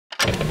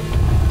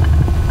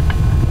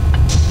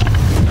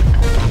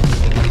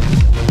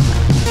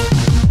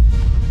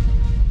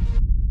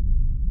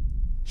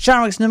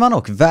Tjena Nyman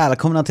och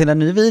välkomna till en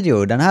ny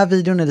video. Den här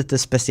videon är lite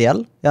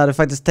speciell. Jag hade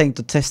faktiskt tänkt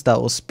att testa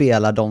och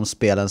spela de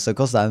spelen som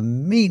kostar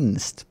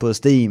minst på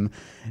Steam.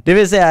 Det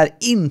vill säga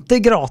inte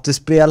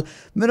gratisspel,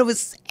 men de är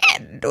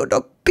ändå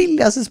de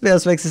billigaste spel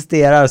som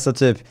existerar. Så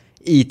typ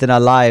INTE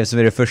Live som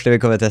är det första vi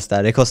kommer att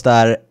testa. Det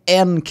kostar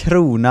 1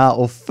 krona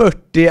och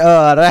 40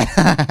 öre.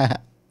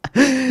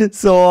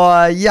 Så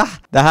ja,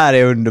 det här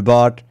är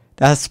underbart.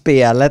 Det här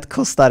spelet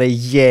kostar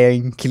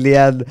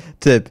egentligen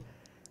typ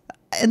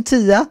en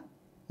 10.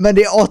 Men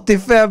det är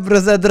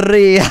 85%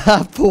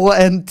 rea på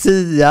en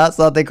 10,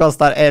 så att det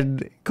kostar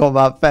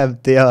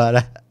 1,50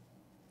 öre.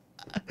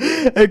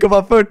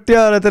 1,40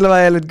 öre till och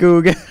med enligt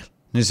Google.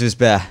 Nu ska vi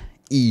spela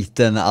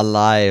Eaten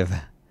Alive.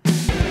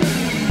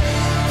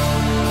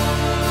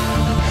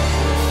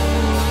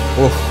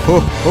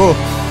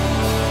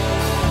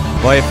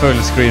 Vad är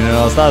fullscreenen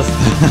någonstans?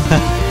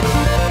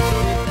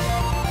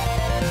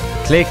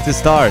 Click to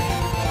start.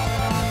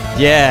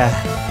 Yeah.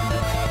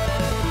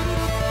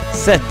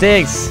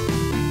 Settings.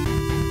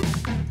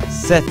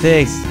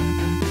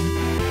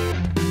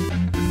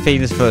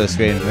 Finns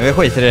fullscreen, men vi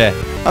skiter i det.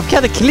 Varför kan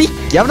jag inte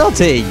klicka på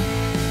någonting?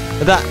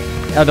 Vänta.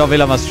 Ja, de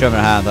vill att man ska köra med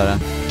den här ändaren.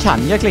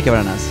 Kan jag klicka på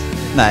den ens?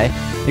 Nej,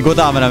 det går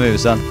inte att använda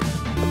musen.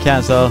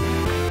 Cancel.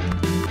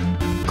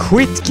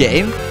 Quit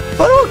game?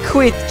 Vadå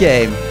quit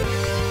game?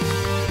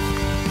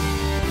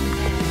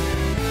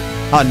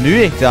 Ja, nu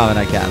gick det att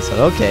använda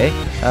cancel, okej.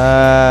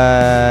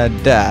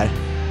 Där.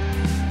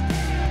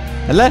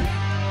 Eller?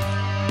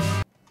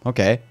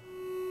 Okej.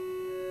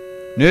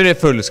 Nu är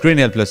det fullscreen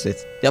helt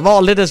plötsligt. Jag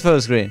valde det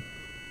fullscreen.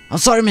 I'm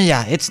sorry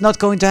Mia, it's not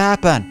going to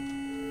happen.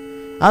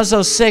 I'm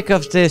so sick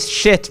of this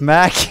shit,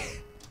 Mac.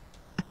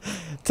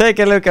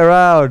 Take a look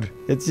around.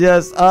 It's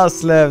just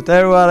us left.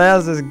 Everyone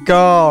else is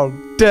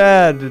gone.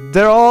 Dead.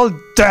 They're all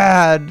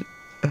dead.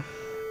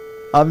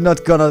 I'm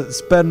not gonna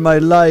spend my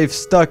life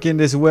stuck in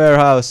this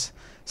warehouse.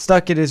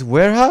 Stuck in this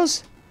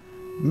warehouse?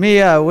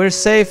 Mia, we're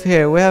safe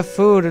here. We have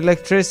food,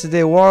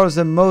 electricity, walls,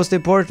 and most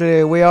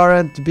importantly, we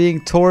aren't being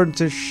torn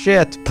to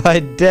shit by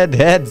dead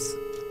heads.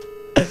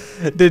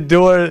 The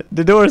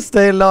door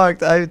stay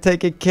locked. I've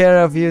taken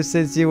care of you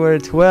since you were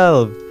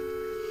 12.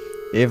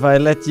 If I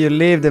let you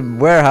leave the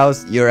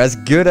warehouse, you're as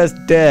good as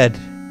dead.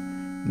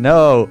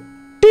 No.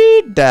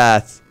 Did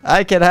that.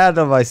 I can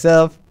handle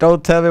myself.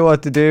 Don't tell me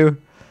what to do.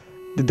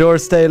 The door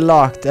stay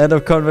locked. End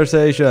of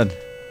conversation.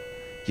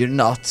 You're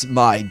not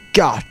my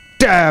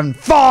goddamn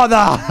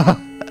father!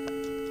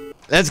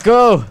 Let's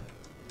go!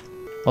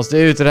 Måste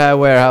ut ur det här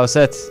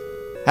warehouset.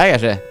 Här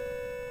kanske.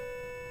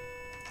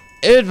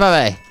 Ut med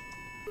mig!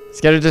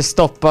 Ska du inte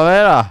stoppa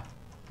mig då?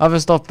 Varför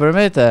stoppar du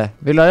mig inte?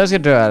 Vill du att jag ska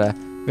dö eller?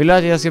 Vill du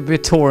att jag ska bli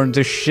torn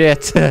to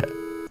shit? Jag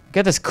kan inte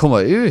ens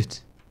komma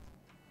ut.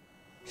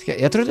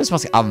 Jag tror inte ens man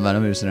ska använda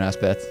musen i det här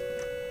spelet.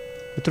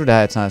 Jag tror det här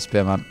är ett sånt här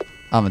spel man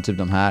använder typ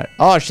de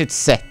här. Shit,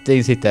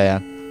 settings hittar jag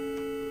igen.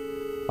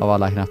 Av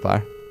alla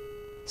knappar.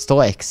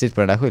 Står exit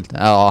på den där skylten?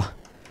 Ja.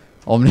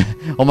 Om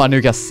man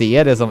nu kan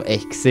se det som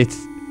exit.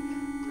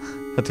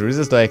 Jag tror det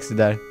ska stå exit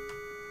där.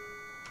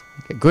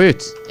 Okay, gå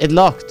ut. Ett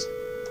locked.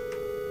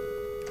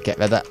 Okej,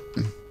 vänta.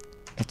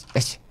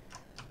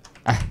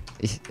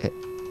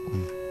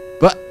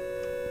 Va?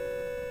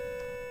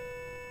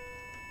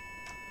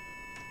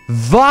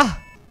 Va?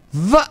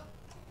 Va?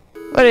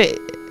 Vad är det?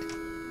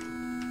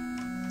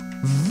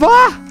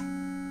 Va?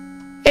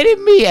 Är det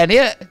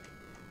meningen?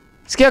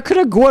 Ska jag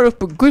kunna gå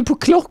in på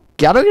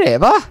klockan och grejer,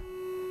 va?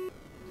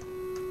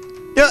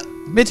 Ja,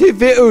 mitt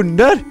huvud är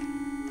under.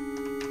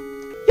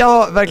 Jag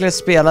har verkligen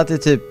spelat i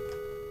typ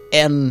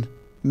 1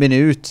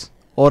 minut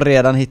och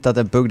redan hittat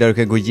en bugg där du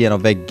kan gå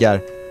igenom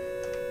väggar.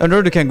 Undrar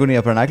om du kan gå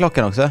ner på den här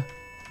klockan också?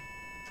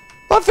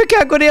 Varför kan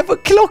jag gå ner på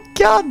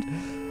klockan?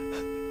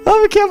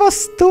 Varför kan jag bara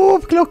stå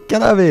på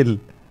klockan när jag vill?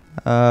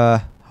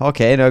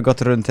 Okej, nu har jag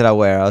gått runt till det här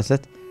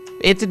warehouset.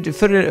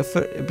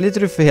 Blir inte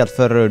du helt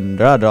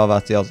förundrad av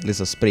att jag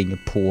liksom springer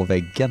på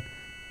väggen?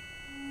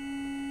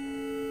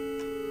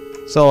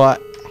 Så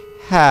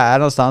här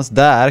någonstans,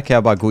 där kan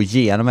jag bara gå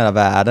igenom hela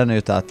världen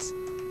utan att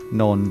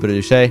någon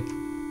bryr sig.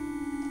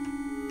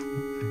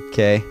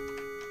 Okej.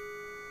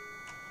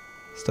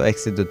 Står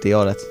exit åt det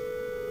hållet.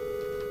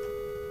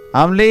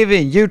 I'm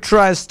leaving, you try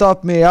and stop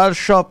me, I'll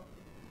shop.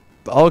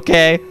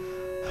 Okej.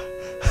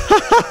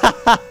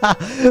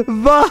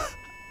 Va?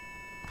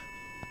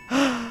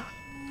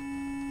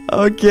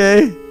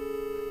 Okay.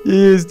 You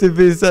used to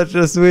be such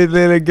a sweet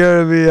little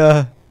girl,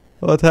 Mia.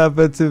 What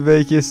happened to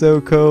make you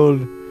so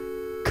cold?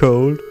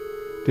 Cold?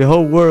 The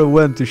whole world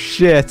went to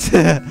shit.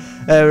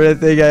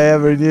 Everything I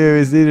ever knew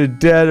is either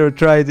dead or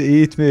trying to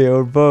eat me,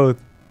 or both.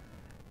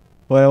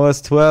 When I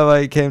was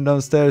 12, I came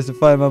downstairs to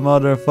find my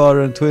mother and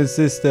father and twin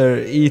sister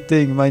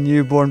eating my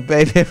newborn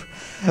baby.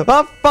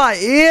 Vad fan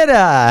är det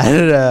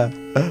här?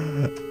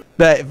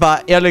 Nej, fan,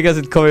 jag lyckas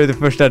inte komma ut i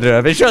första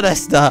dörren. Vi kör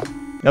nästa!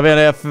 Jag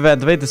menar, jag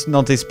förväntar mig inte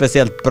någonting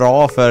speciellt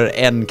bra för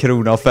 1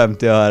 krona och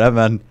 50 öre,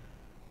 men...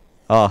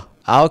 Ja.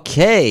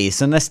 Okej,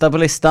 så nästa på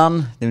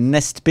listan. Det är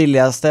näst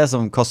billigaste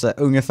som kostar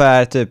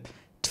ungefär typ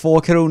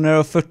 2 kronor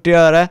och 40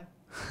 öre.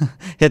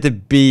 Heter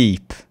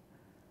Beep.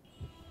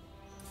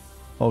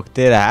 Och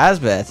det är det här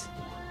spelet.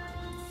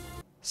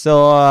 Så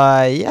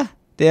ja,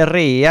 det är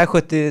rea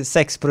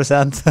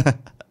 76%.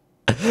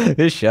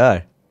 Vi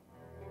kör.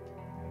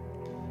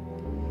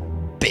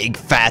 Big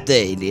fat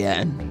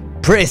alien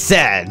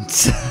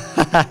presents.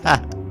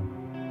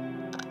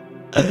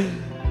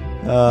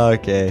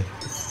 Okej.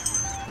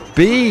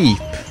 Beep.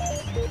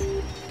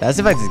 Det här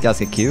ser faktiskt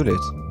ganska kul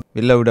ut.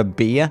 Vi loadar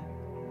B.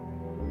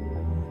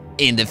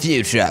 In the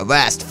future, a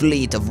vast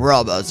fleet of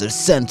robots are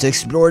sent to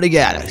explore the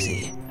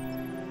galaxy.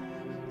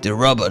 The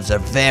robots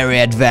are very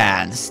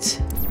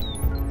advanced.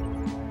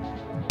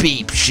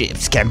 Beep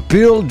ships can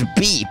build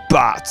beep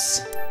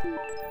bots.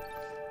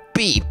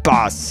 Beep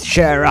bots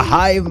share a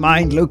hive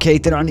mind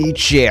located on each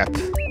ship.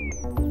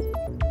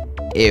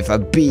 If a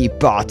beep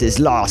bot is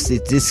lost,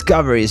 its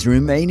discoveries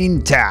remain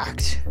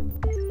intact.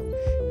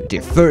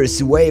 The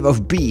first wave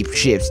of beep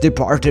ships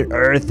departed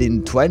Earth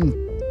in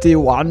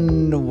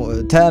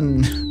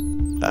 2110.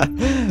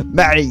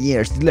 Many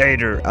years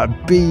later, a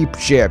beep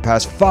ship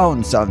has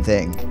found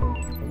something.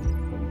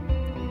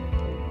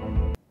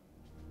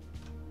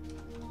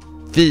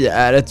 Vi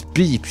är ett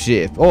beep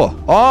ship.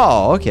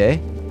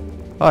 Okej.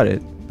 Ja, det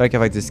verkar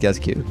faktiskt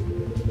ganska kul.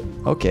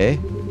 Okej.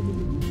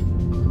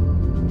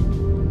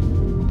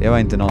 Det var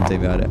inte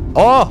någonting vi hade.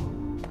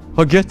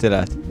 Vad gött det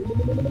lät.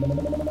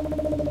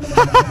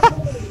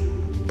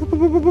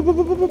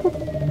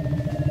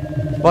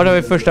 Var har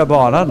vi första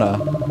banan då?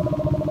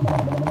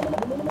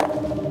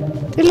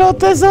 Det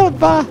låter som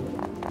bara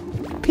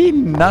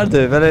pinnar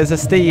typ, eller så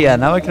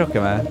stenar man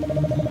krockar med.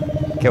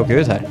 Kan jag åka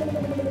ut här?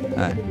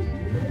 Nej.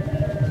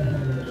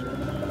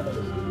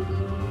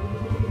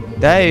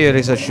 Det här är ju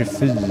liksom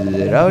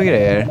 24 och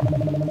grejer.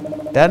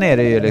 Där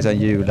nere är ju liksom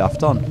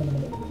julafton.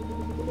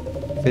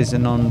 Finns det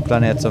någon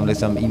planet som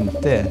liksom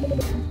inte är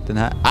den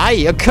här?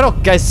 Aj, jag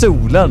krockar i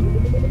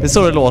solen. Det är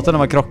så det låter när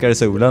man krockar i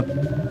solen.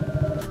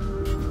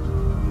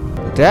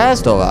 Där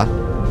står va?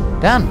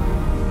 Den.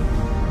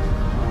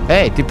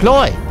 Hey,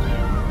 deploy.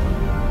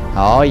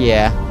 Oh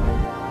yeah.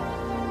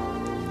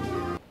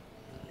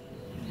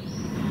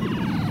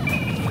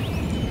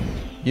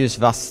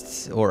 Use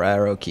vast or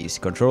arrow keys.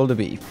 Control the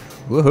beep.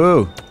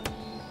 Woohoo!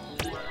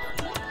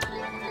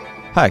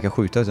 Här kan jag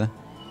skjuta också.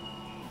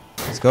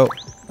 Let's go.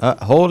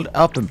 Hold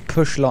up and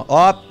push long.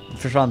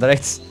 Försvann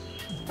direkt.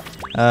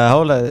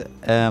 Hold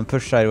and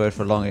push sideways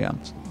for longer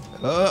jumps.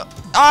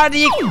 Det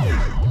gick!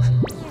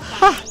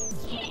 Ha!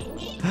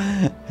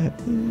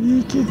 Det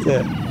gick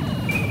inte.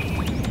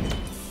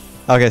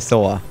 Okej,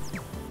 så.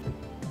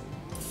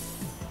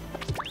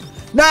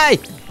 Nej!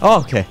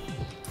 Okej.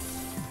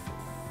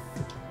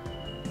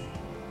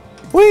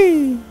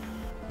 Whee!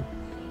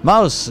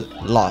 Mouse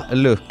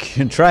look.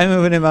 Try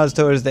moving the mouse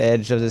towards the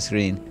edge of the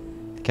screen.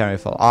 Carry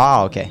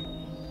fall. Okay.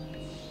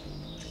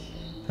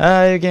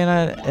 You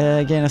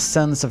gain a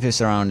sense of your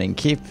surrounding.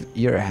 Keep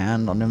your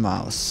hand on the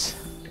mouse.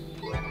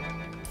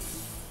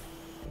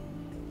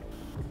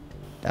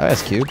 That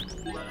was cute.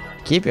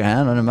 Keep your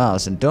hand on the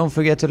mouse and don't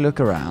forget to look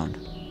around.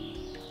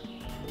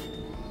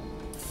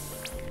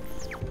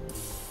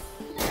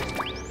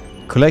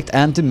 Collect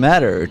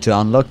antimatter to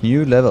unlock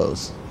new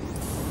levels.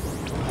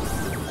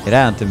 Är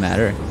det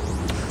antimatter?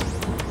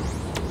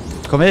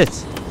 Kom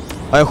hit.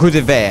 Jag skjuter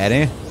iväg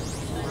dig.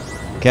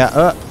 Kan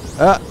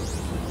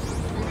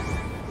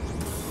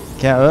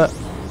jag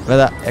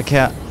vänta, jag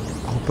kan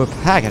hoppa upp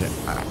här kanske.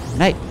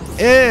 Nej.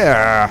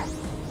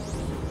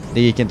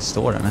 Det gick inte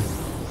stå där, nej.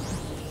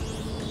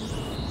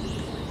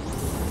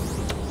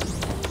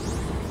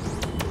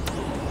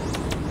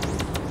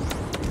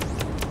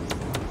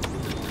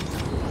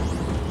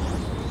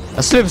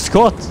 Jag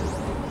slutskott.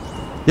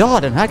 Ja,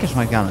 den här kanske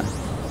man kan.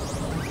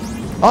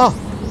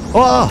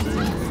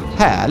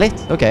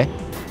 Härligt. Okej.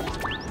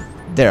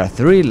 There are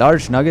 3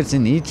 large nuggets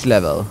in each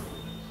level.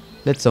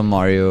 Lite som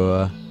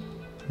Mario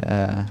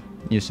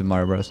New Super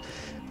Mario Bros.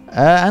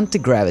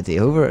 Anti-gravity.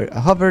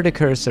 Hover the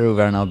cursor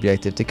over an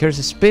object. If the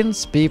cursor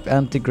spins, beep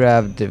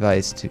anti-grav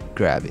device to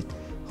grab it.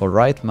 Hold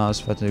right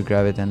mouse button to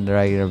grab it and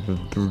drag.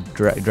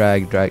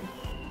 Okej.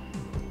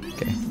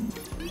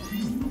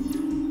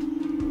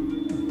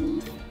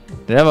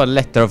 Det där var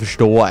lättare att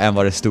förstå än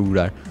vad det stod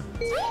där.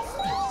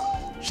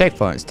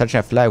 Checkpoints. Touch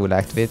F will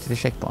activate the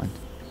checkpoint.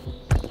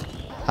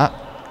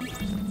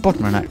 Bort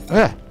med den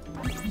här.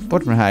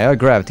 Bort med den här. Jag har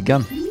gravity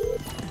gun.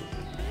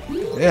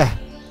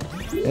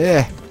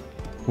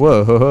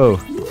 Wow.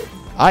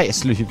 Aj, jag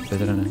slår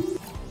huvudet i den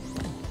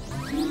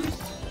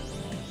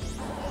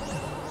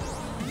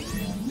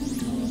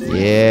här.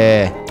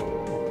 Yeah.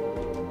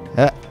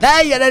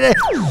 Nej.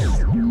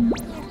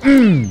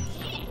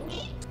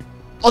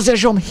 Och så är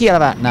det om hela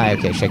världen. Nej,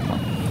 okej,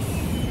 checkpoint.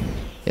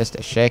 Just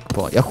det,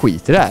 checkpoint. Jag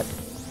skiter i det här.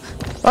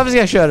 Varför ska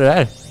jag köra det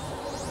här?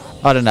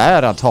 Den där har jag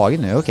redan tagit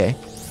nu, okej.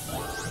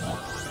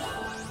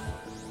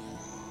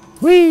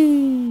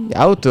 Whee!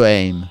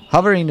 Auto-aim.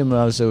 Hovering the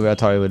mouse over a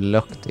target will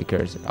lock the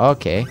cursor.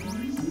 Okej.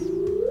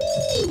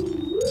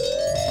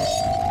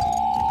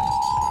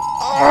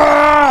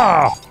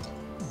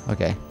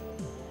 Okej.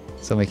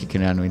 Så mycket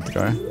kunde jag nog inte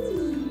dra det.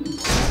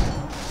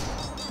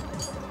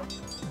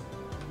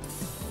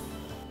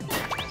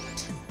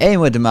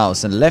 Aim with the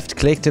mouse and left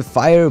click to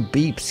fire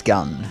beeps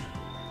gun.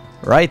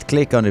 Right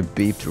click on the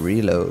beep to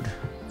reload.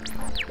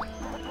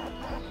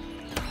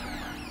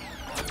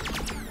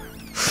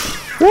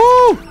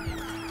 Woo!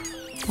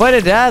 Vad är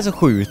det där som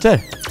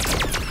skjuter?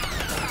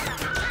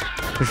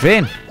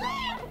 Försvinn!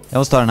 Jag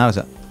måste ta den här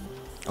också.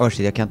 Åh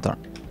shit, jag kan inte ta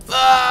den.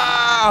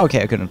 Okej,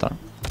 jag kunde inte ta den.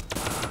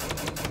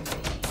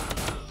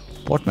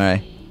 Bort med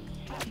dig.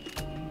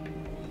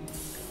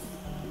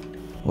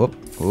 Whoop,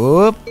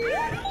 whoop.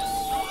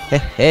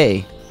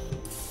 Hej.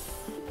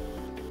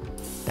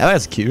 Det här var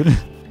ganska kul.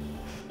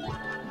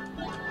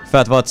 För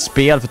att vara ett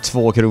spel för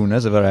 2 kronor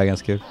så var det här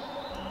ganska kul.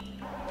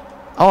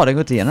 Ja, det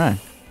går inte igenom här.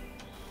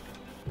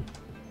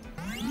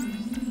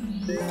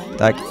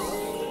 Tack.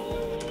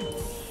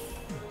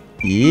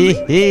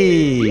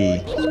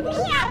 Jihi.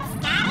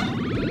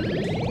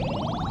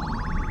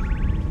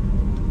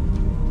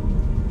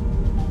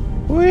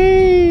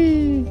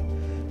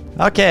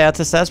 Okej, jag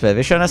testar spel.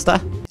 Vi kör nästa.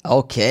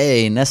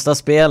 Okej, nästa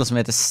spel som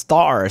heter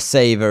Star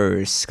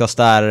Savers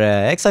kostar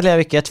exakt lika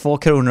mycket, 2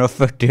 kronor och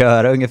 40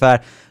 öre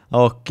ungefär.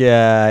 Och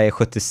är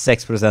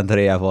 76%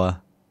 rea på.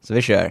 Så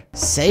vi kör.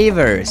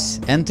 Savers,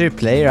 enter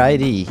player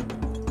ID.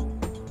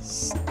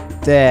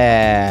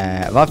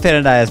 Varför är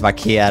den där ens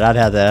markerad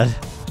heter?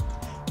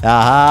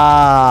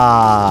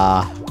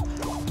 Jaha!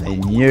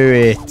 I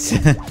knew it!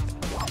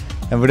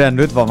 Den borde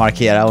ändå inte vara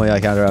markerad om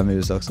jag kan röra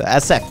mus också.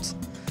 Accept!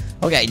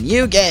 Okej,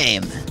 new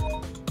game!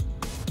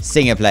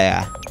 Single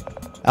player.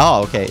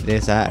 Ja, okej, det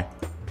är så här.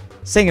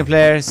 Single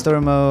player, story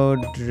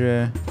mode.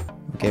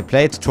 Okej,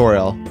 play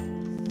tutorial.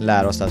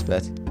 Lär oss det här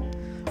spelet.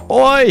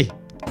 Oj!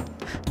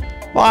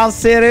 Vad han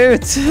ser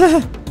ut!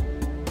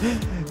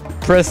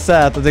 Press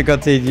Z to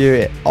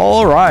continue.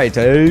 Alright,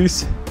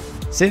 Ace.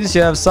 Since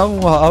you have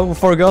somehow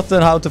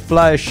forgotten how to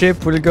fly a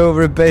ship, we'll go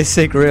over a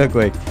basic real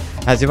quick.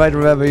 As you might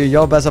remember, your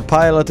job as a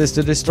pilot is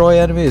to destroy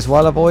enemies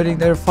while avoiding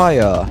their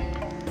fire.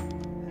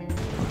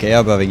 Okej,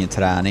 jag behöver ingen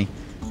träning.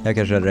 Jag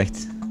kan köra direkt.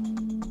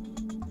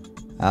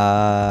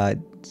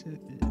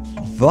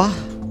 Va?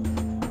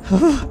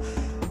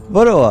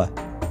 Vadå?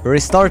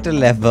 Restart a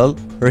level,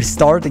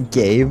 restart a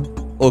game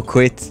och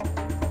quit.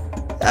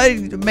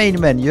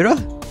 Main menu då?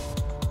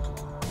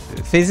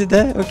 Finns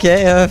inte?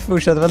 Okej, jag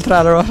fortsätter väl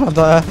träna då,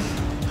 antar jag.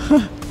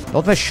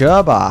 Låt mig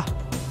köra bara.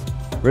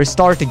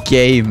 Restart a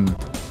game.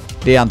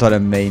 Det är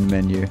antagligen main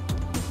menu.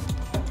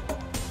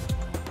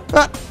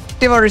 Va?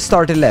 Det var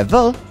restart a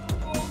level?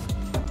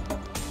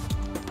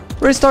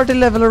 Restart a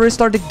level och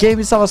restart a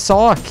game är samma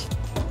sak.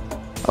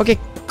 Okej,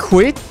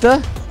 quit.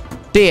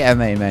 Det är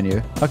main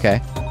menu.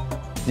 Okej.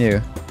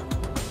 New.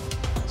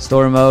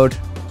 Story mode.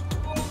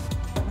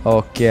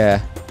 Och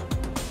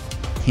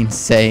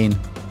insane.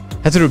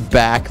 Jag tror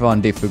back var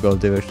en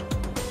difficulty först.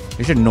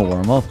 Vi kör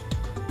normal.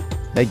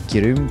 Det är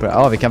grymt bra.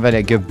 Ja, vi kan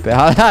välja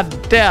gubbe.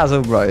 Det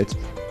såg bra ut.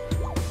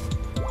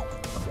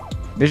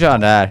 Vi kör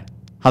den där.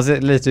 Han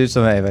ser lite ut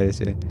som mig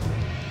faktiskt.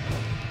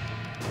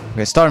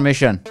 Okej, start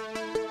mission.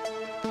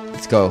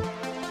 Let's go.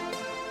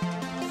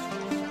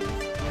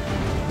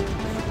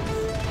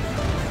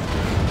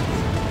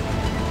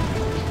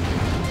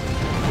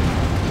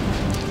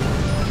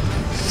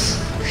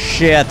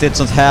 Shit, det är ett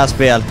sånt här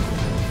spel.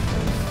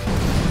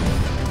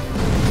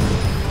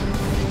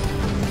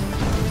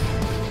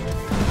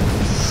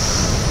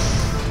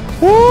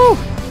 Woo!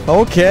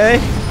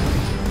 Okej.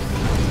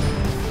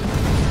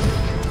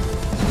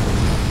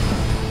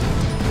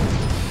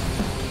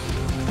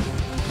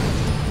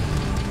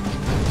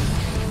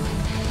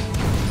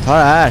 Ta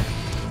det här.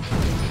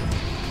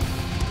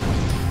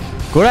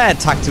 Går det här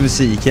takt till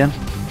musiken?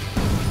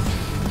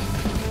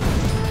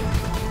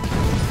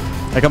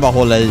 Jag kan bara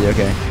hålla i,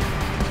 okej.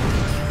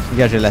 Det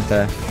kanske är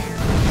lättare.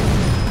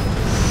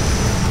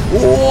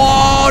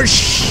 Åh,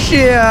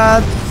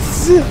 shit!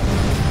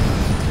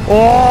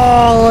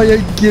 Åh, jag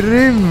är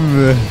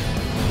grym!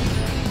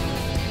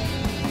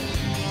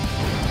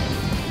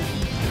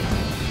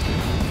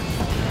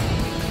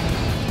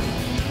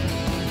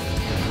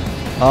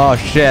 Åh,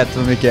 shit,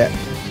 vad mycket.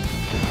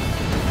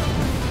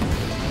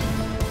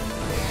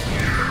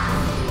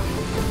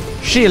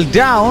 Shield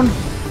down?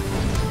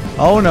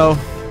 Oh no.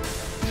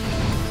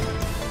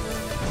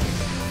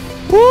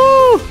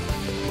 Woo!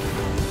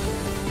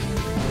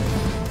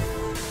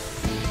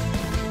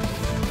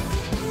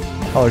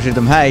 Oh shit,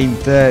 de här är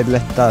inte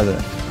lätta.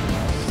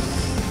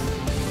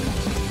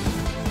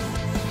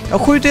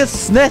 Jag skjuter helt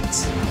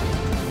snett.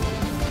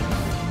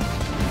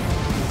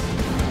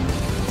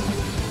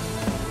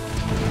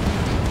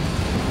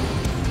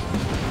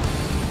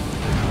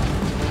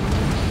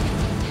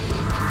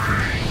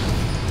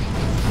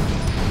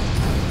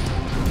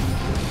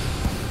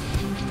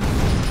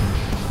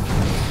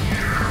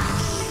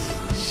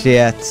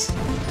 Shit.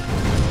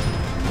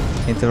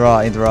 Inte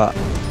bra, inte bra.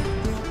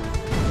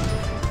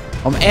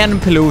 Om en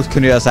pilot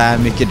kunde göra så här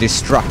mycket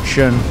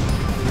destruction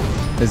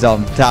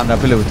liksom, till andra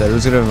piloter, då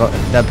skulle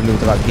den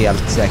piloten vara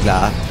helt så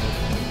jäkla...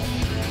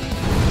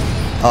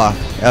 Ja,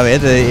 jag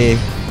vet inte,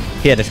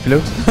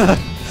 hederspilot.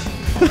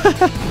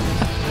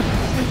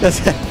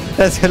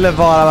 Det skulle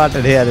bara varit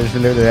en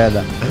hederspilot i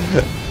hela.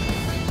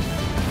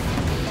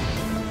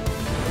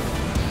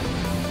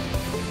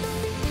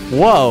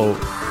 Wow.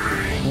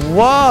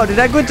 Wow, det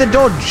där går inte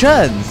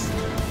dodga ens.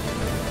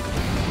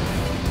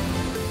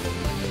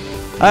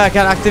 Jag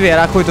kan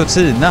aktivera skjut åt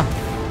Sina.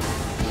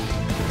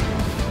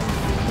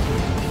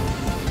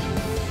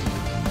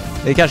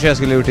 Det kanske jag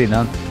skulle gjort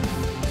innan.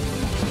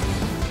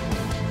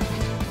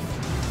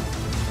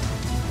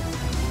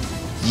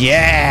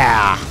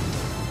 Yeah!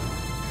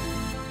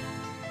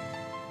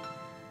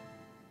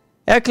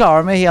 Jag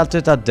klarar mig helt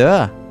utan att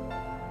dö.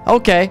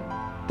 Okej.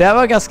 Det här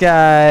var ganska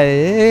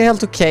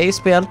helt okej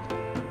spel.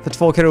 För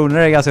 2 kronor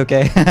är ganska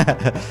okej.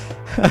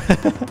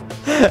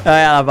 Ja,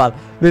 i alla fall.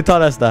 Vi tar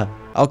nästa.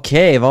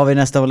 Okej, vad har vi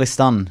nästa på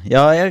listan?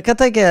 Ja, jag kan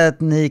tänka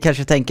att ni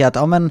kanske tänker att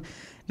ja, men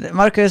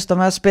Marcus, de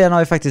här spelen har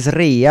ju faktiskt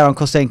rea. De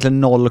kostar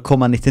egentligen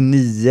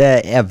 0,99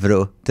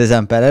 euro till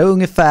exempel. Eller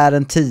ungefär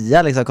en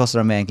 10 liksom kostar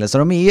de egentligen. Så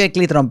de är ju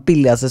egentligen inte de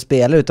billigaste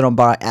spelen, utan de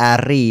bara är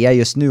rea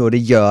just nu. Och det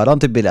gör de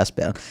till billiga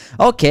spel.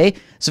 Okej,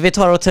 så vi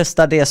tar och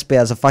testar det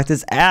spel som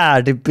faktiskt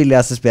är det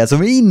billigaste spel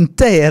som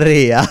inte är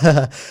rea.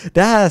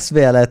 Det här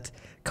spelet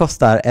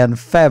kostar en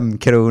 5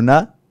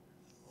 krona.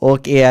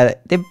 Och är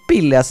det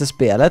billigaste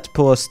spelet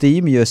på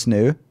Steam just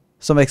nu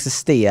som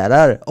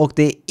existerar, och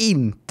det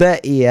inte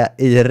är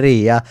i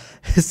rea.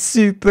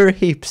 Super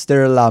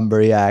Hipster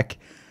Lumberjack.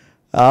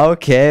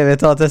 Okej, vi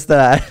tar och testar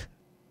det här.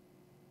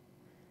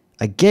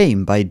 A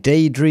game by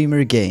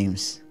Daydreamer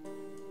Games.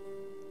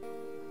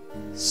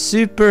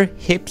 Super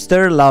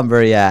Hipster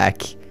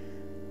Lumberjack.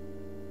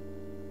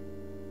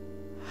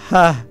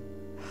 Ha.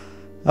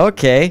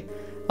 Okej.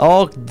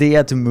 Och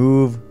D to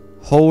move.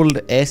 Hold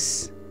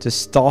S to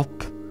stop.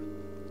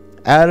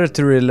 R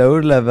to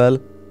reload level.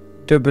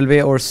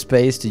 W or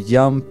space to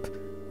jump.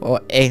 Och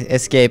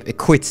escape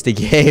quits the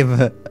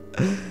game.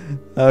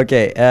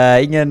 Okej,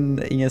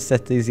 ingen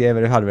settings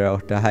game. Det hade vi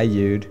gjort. Det här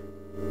ljud.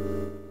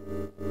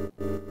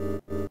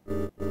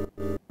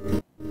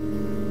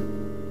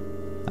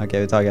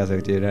 Okej, vi tar ganska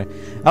mycket ljud där.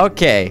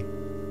 Okej,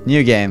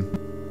 new game.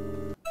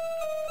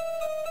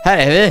 Här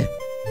är vi.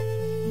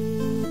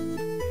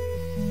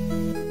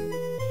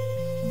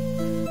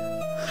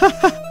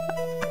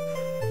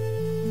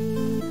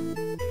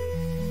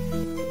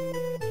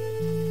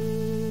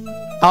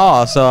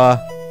 Ja, så...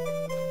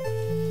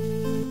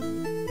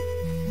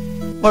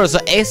 Vadå, så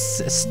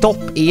S, stopp,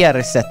 E,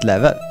 reset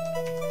level?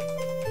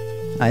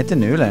 Nej, inte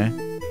nu längre.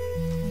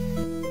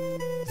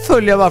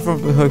 Följer jag bara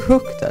från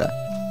högt eller?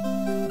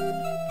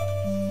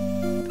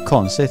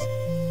 Konstigt.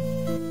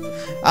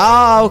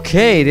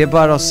 Okej, det är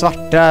bara de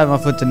svarta, man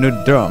får inte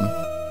nudda dem.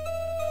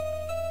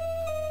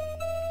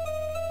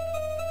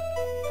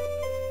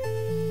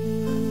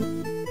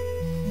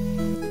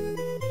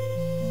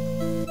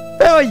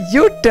 Jag har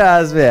gjort det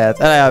här spelet.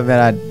 Eller jag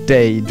menar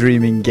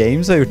Daydreaming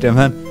Games har gjort det,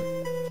 men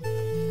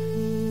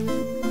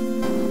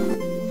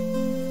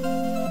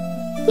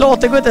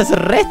låten går inte ens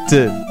rätt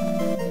ut.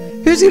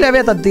 Hur skulle jag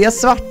veta att det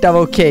svarta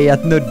var okej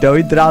att nudda och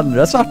inte det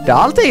andra svarta?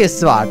 Allting är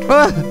svart.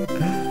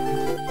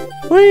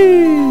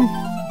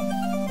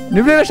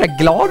 Nu blir jag så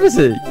glad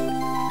musik.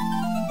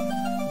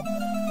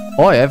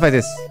 Oj, jag är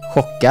faktiskt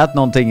chockad att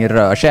någonting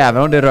rör sig,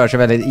 även om det rör sig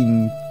väldigt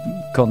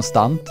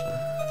inkonstant.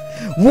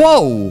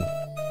 Wow!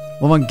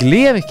 Vad man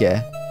gled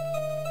mycket.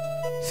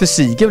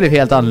 Fysiken blev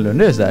helt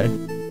annorlunda just där.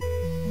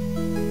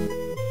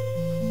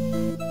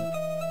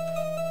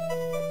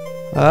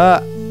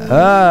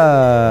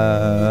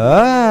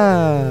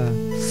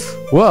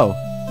 Wow.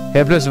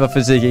 Helt plötsligt var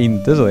fysiken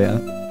inte så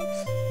igen.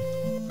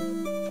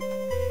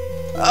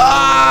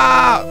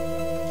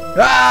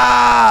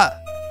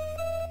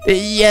 Det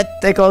är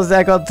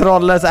jättekonstiga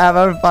kontroller, så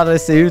även om det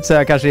ser ut så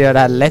jag kanske gör det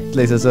här lätt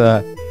liksom, så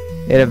är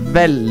det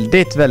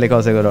väldigt, väldigt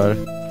konstiga kontroller.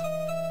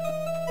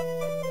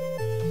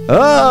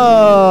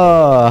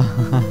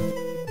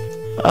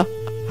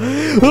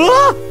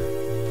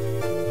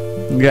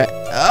 Okay.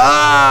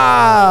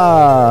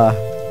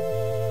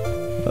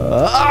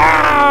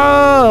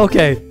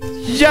 Okej.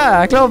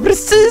 Jäklar,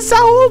 precis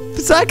hopp.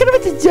 Så här kan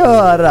de inte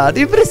göra.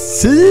 Det är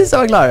precis som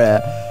man klarar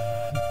det.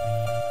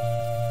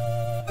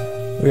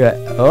 Okej.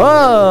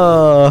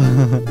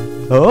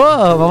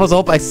 Man måste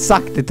hoppa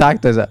exakt i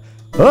takt också.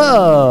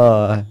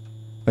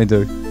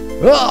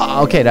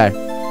 Okej, där.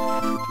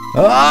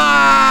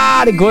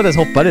 Det går inte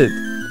ens hoppa dit.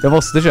 Jag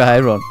måste köra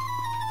härifrån.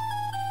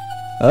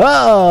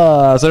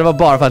 Så det var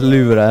bara för att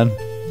lura en.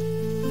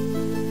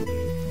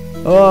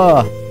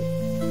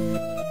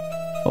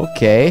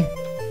 Okej.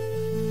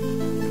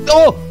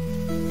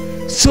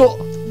 Så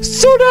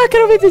där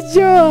kan de inte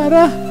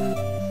göra.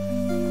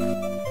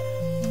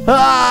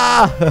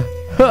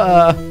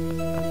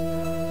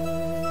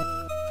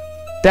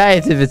 Det här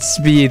är typ ett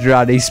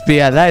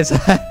speedrunning-spel. Det här är så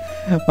här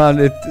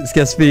man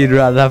ska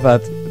speedrunna för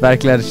att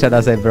verkligen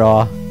känna sig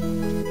bra.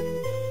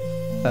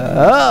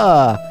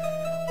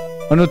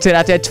 Och notera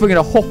att jag är tvungen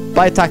att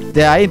hoppa i takt.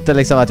 Det är inte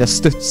liksom att jag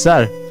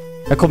studsar.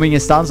 Jag kommer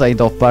ingenstans och jag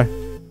inte hoppar.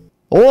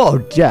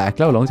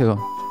 Jäklar vad långt jag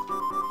kom.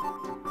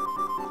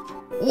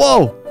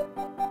 Wow!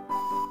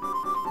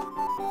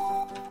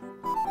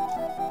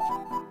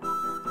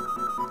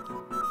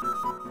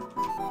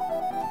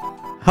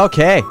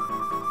 Okej.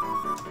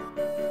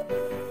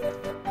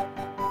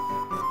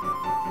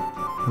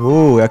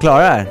 Jag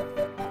klarar det här.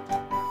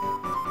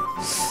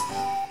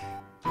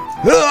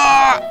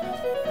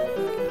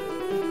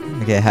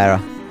 Okej, här då.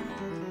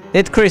 Det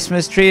är ett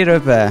Christmas tree där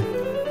uppe.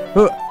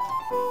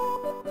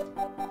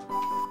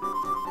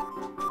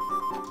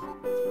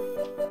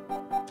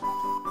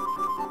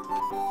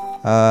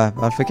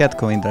 Varför kan jag inte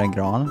komma in där en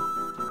gran?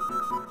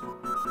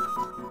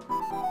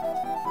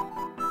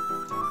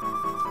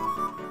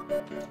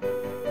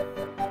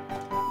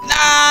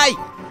 Nej!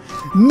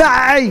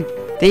 Nej!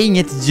 Det är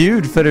inget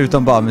ljud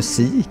förutom bara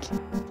musik.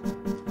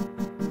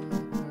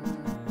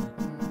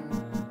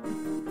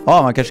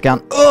 Man kanske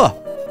kan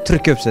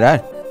trycka upp så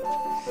där.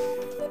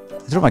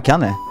 Jag tror man kan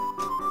det.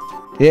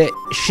 Det är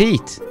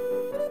cheat.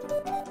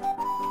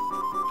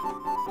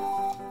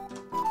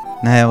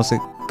 Nej, jag måste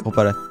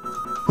hoppa rätt.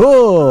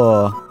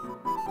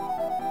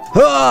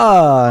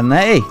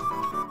 Nej.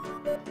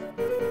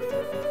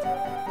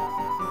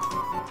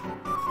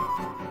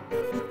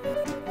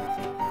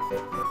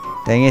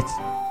 Det är inget.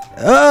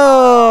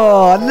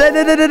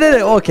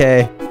 Nej.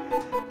 Okej.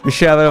 Vi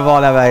kör väl den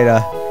vanliga vägen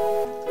då.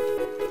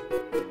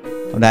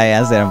 Om det här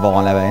ens är den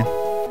vanliga vägen.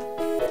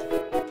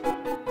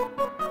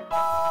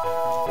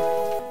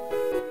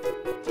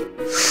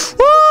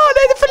 Nej,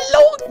 det är för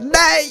långt.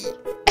 Nej.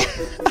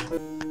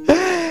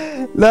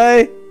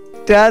 Nej.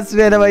 Det här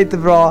spelet var inte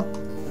bra.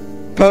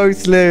 Punkt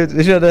slut.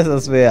 Vi kör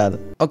nästa spel.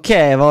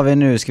 Okej, vad har vi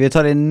nu? Ska vi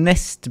ta det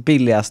näst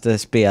billigaste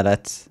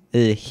spelet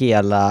i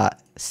hela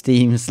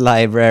Steams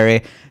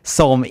library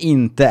som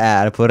inte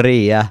är på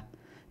rea?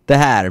 Det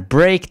här,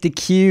 Break the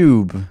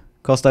Cube,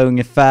 kostar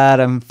ungefär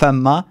en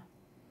 5.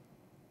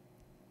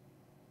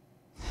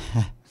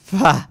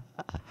 Va?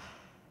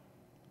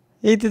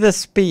 Jag inte det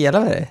spela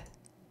med det.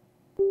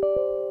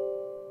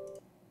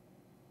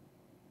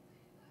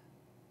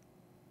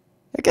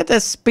 Jag kan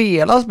inte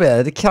spela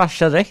spelet, det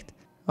kraschar direkt.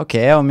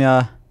 Okej, om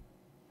jag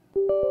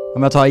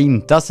tar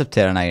inte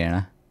acceptera den här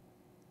grejen.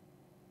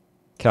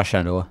 Kraschar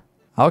ändå.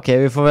 Okej,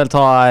 vi får väl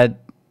ta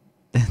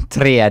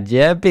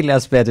tredje billiga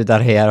spelet utan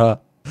rea.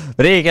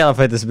 Men det kan jag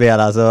för inte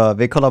spela, så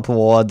vi kollar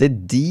på The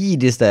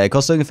Deed istället. Det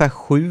kostar ungefär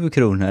 7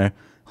 kronor.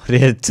 Och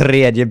det är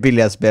tredje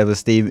billiga spel på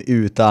Steam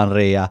utan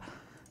rea.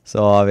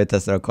 Så vi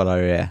testar och kollar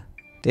hur det är.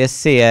 Det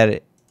ser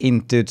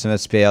inte ut som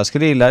ett spel jag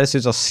skulle gilla. Det ser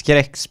ut som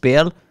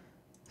skräckspel.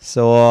 Så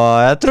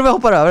jag tror vi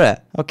hoppar över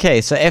det.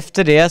 Okej, så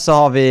efter det så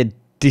har vi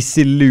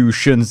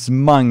Disillusions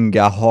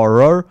Manga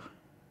Horror.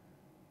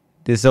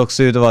 Det ser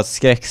också ut att vara ett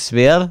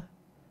skräckspel.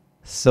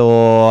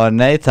 Så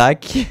nej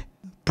tack.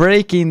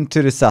 Break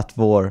into the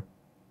Zatwor.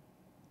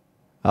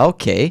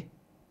 Okej.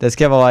 Det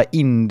ska vara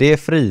indie,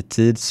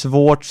 fritid,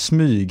 svårt,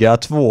 smyga,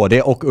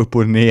 2D och upp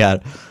och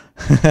ner.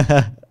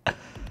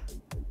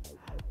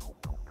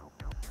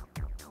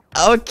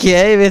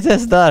 Okej, vi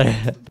testar.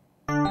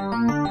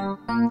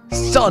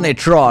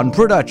 Sonitron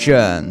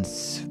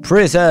Productions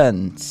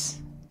presents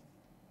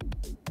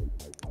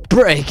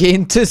Break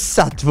into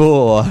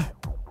Zatwor.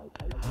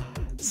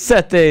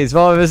 Settings,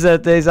 vad har vi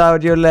settings?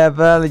 Audio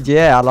level,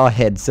 yeah, alla har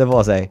headset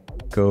på sig.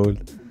 Cool.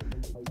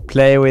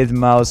 Play with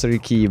mouse or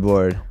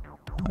keyboard.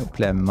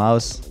 Play med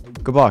mouse.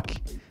 Gå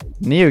bak.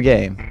 New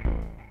game.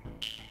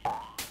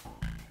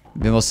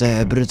 Vi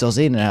måste bryta oss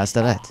in i det här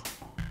stället.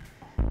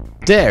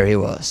 There he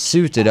was,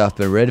 suited up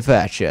in red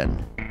fashion.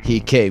 He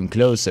came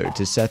closer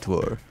to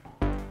Zatwor.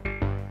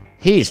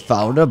 He's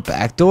found a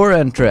backdoor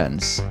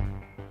entrance.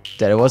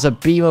 There was a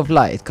beam of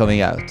light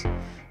coming out.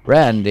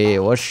 Randy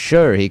was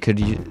sure he could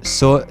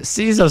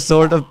see some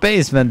sort of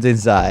basement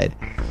inside.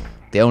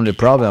 The only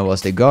problem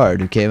was the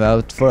guard who came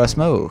out for a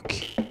smoke.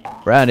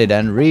 Randy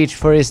then reached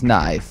for his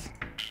knife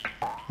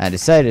and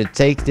decided to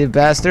take the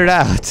bastard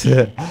out.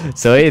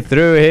 So he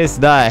threw his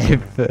knife.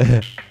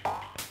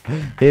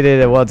 He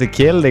didn't want to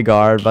kill the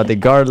guard, but the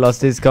guard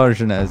lost his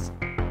consciousness.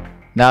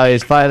 Now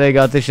he's finally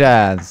got the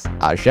chance.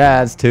 A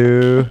chance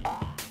to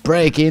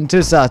break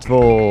into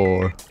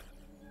Zatwor.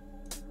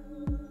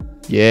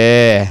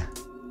 Yeah.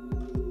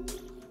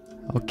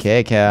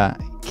 Okej, kan jag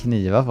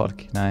kniva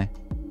folk? Nej.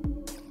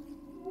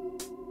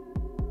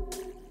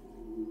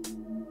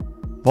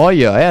 Vad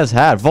gör jag ens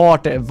här?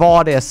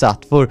 Var är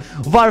Zatwor?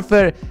 Och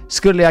varför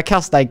skulle jag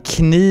kasta en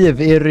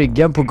kniv i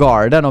ryggen på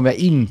garden om jag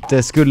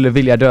inte skulle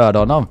vilja döda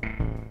honom?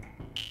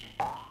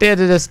 Det är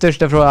det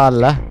största från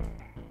alla.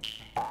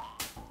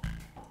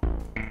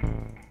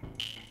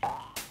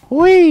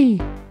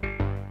 Oj!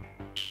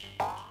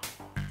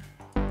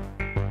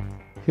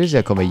 Hur ska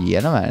jag komma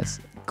igenom här?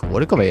 Går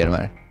det komma igenom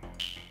här?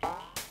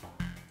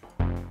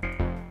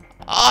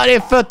 Det är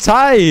för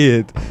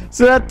tight!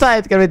 Så här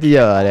tight kan vi inte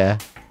göra det.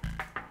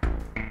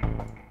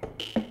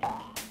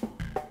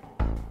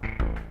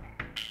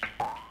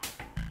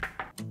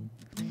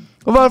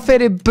 Och varför är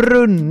det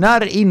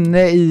brunnar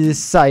inne i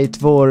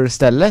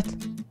Zatwor-stället?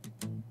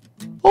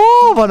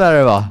 Vad där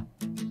det var.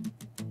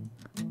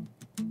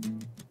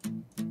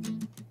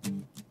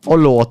 Och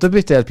låter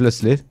bytte helt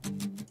plötsligt.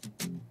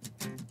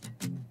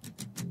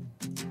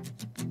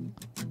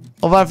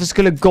 Och varför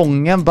skulle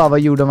gången bara vara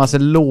gjord av massa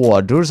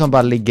lådor som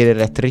bara ligger i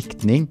rätt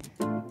riktning?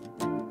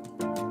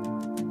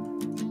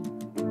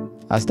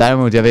 Alltså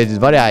däremot, jag vet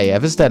inte vad det är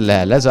för ställe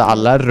heller. Så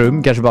alla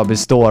rum kanske bara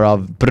består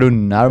av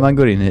brunnar man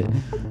går in i.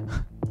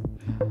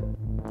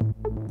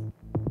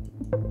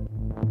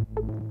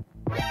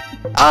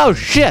 Oh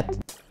shit!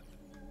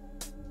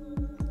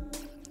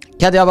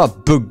 Kan inte jag bara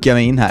bugga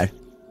mig in här?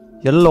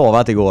 Jag lovar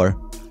att det går.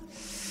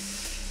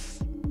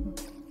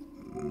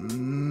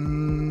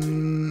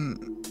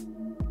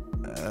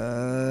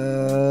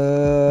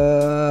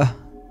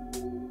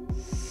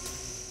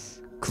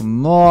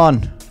 Come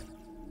on.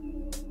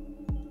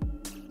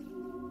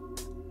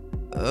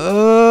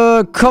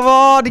 Come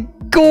on, det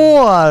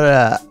går.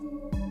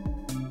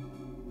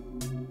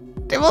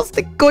 Det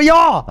måste gå,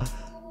 ja.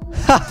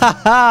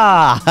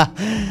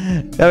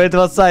 Jag vet inte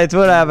vad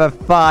Zatwor är, men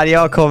fan,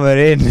 jag kommer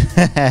in.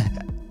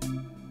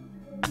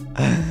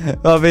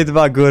 Jag vill inte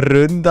bara gå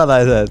runt alla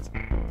här sätt.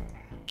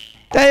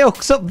 Det är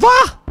också, va?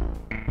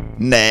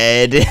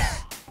 Nej, det...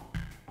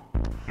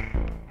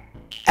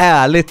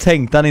 Ärligt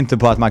tänkte han inte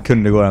på att man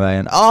kunde gå den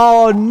vägen.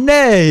 Åh,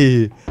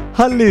 nej!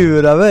 Han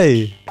lurar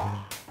mig.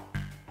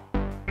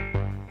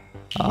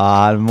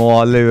 Han må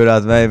ha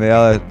lurat mig, men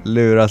jag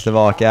luras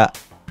tillbaka.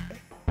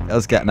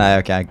 Nej,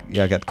 jag kan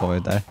inte komma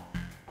ut där.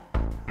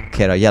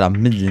 Okej då, jävla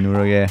minor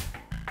och grejer.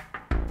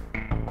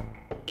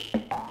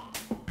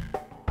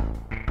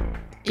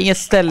 Inget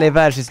ställe i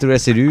världshistoria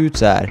ser ut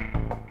så här.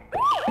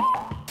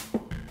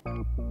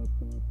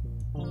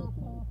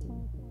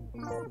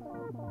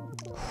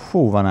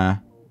 Vad är.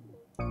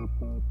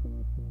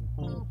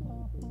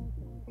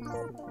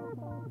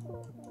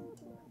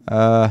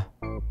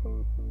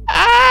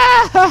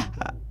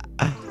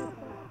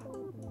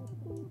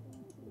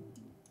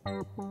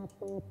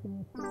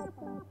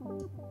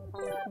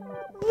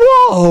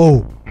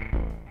 Wow!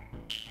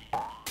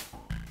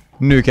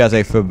 Nu kan jag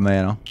säga fubb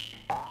mig då.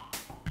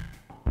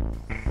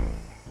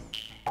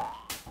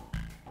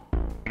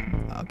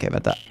 Okej,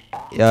 vänta.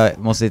 Jag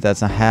måste hitta ett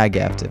sån här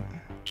gap typ.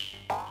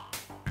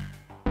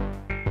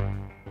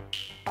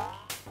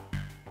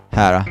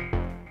 Här då.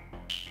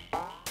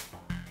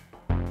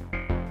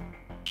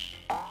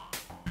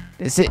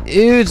 Det ser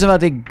ut som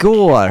att det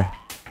går.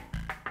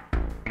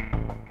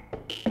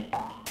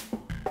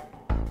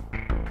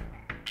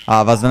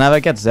 Ja, fast den här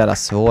verkar inte så jävla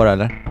svår,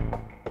 eller?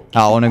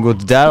 Ja, om den går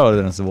där och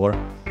den är svår.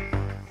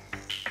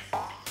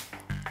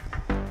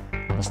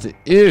 Måste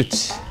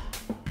ut.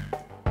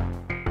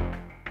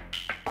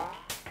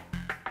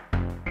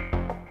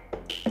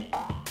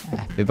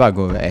 Vi bara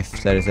går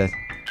efter istället.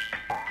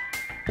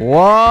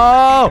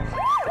 Wow!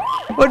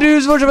 Vad är det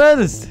hur svårt som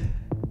helst?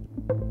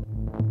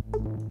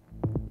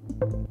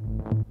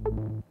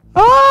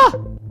 Ah!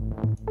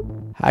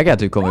 Här kan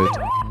du komma ut.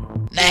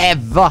 Nej,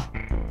 va?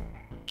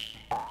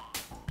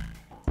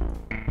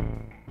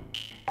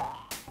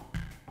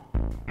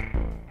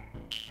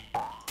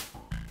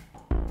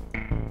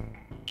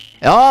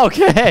 Ja,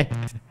 okej.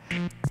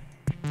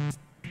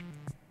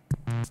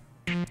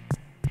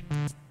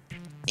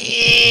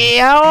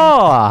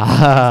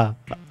 Ja!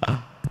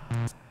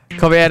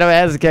 Kom igen, jag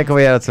älskar, kom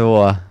igen,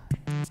 2.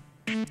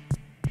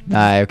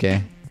 Nej,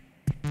 okej.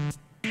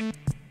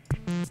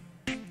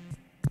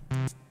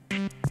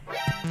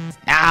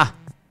 Ah!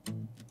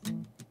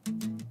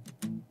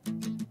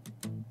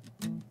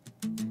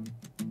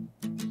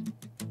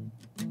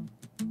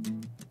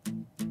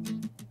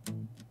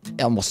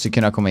 Jag måste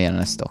kunna komma igen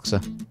nästa också.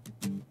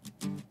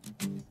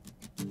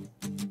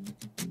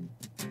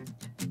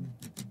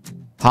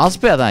 Han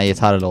spelar en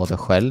gitarrlåt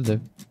själv, du.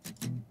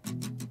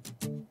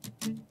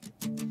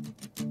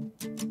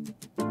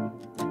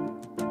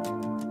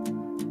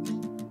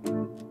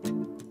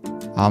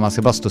 Ja, man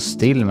ska bara stå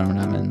still med de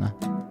här minerna.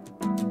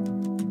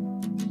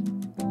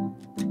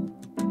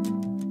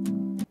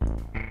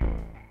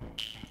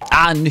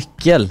 Ah,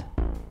 nyckel!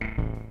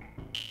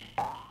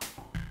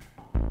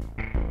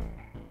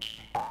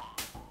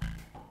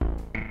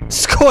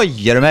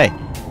 Skojar du mig?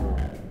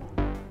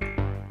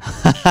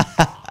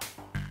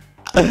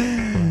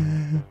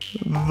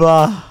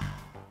 Va?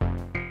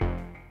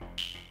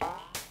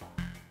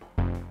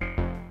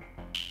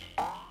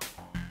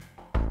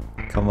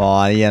 Come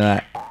on, igen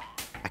här.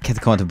 Jag kan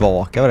inte komma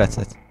tillbaka på rätt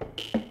sätt.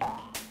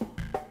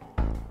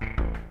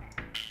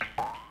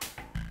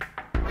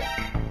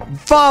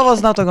 Fan vad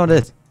snabbt de kom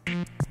dit.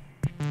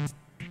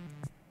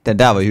 Den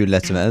där var ju hur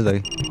lätt som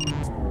helst.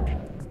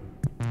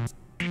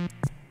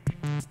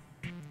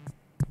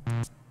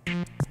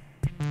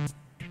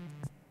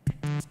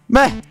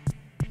 Men!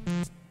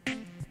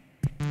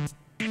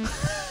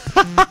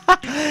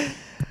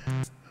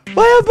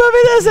 Vad, jag behöver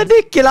inte ens en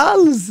nyckel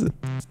alls!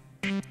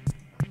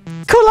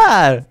 Kolla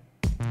här!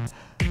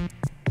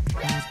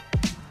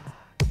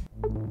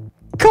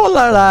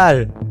 Kolla det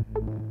där!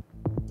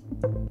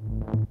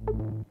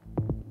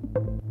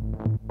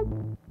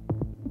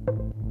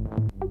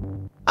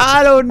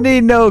 I don't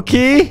need no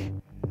key!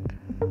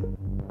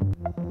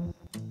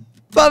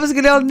 Varför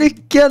skulle jag ha en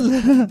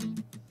nyckel?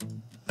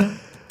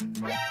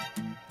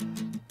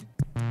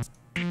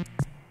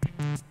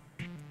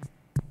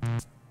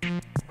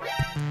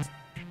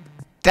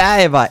 Det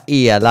är bara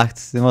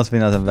elakt. Det måste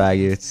finnas en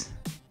väg ut.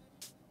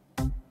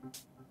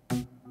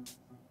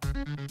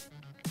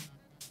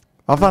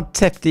 Vad fan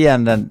täppte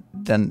igen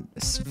den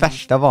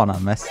värsta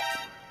vanan mest?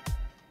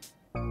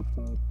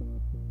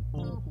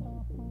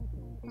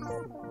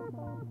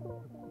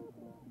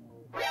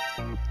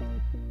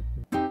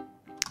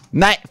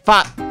 Nej,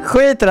 fan.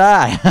 Skit i det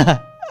här.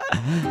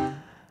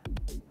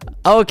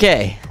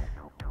 Okej.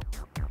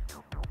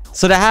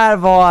 Så det här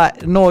var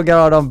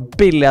några av de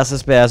billigaste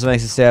spelen som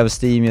existerar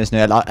på Steam just nu.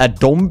 Eller är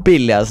de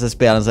billigaste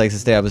spelen som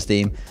existerar på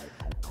Steam.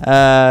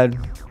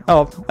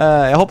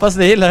 Jag hoppas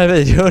ni gillar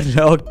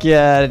videon. Och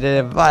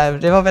det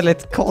var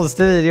väldigt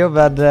konstig video.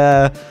 Men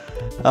det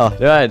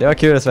var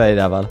kul att säga i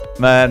alla fall.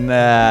 Men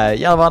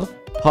i alla fall,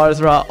 ha det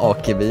så bra. Och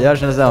vi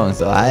hörs nästa gång.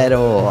 Så hej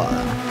då.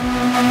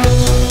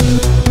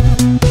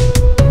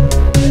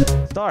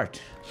 Start.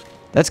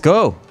 Let's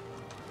go.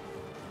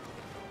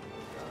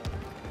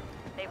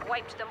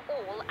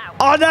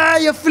 Åh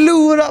nej, jag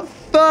förlorar!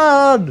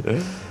 Fan!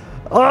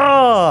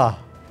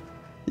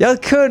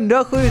 Jag kunde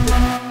ha skjutit.